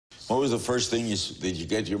What was the first thing did you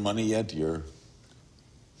get your money yet?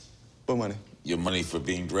 What money? Your money for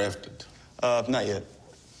being drafted? Not yet.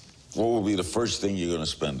 What will be the first thing you're going to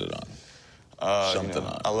spend it on? Something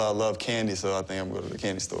on. I love candy, so I think I'm going to go to the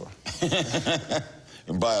candy store.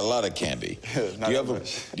 And buy a lot of candy. Not do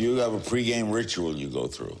you have a pregame ritual you go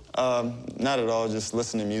through? Not at all, just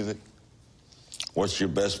listen to music. What's your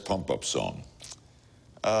best pump-up song?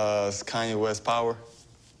 It's Kanye West, Power.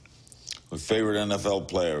 My favorite NFL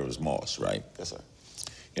player was Moss, right? Yes, sir.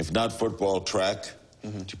 If not football, track.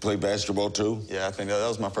 Did you play basketball too? Yeah, I think that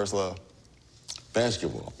was my first love.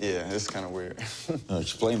 Basketball? Yeah, it's kind of weird. No,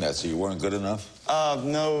 explain that. So you weren't good enough?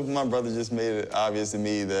 No, my brother just made it obvious to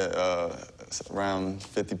me that around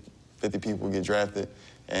 50 people get drafted,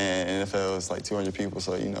 and NFL is like 200 people,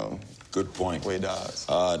 so, you know. Good point. Way odds.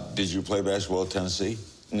 Did you play basketball at Tennessee?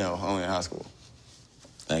 No, only in high school.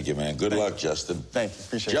 Thank you, man. Good luck, Justin. Thank you.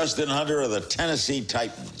 Appreciate it. Justin Hunter of the Tennessee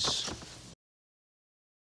Titans.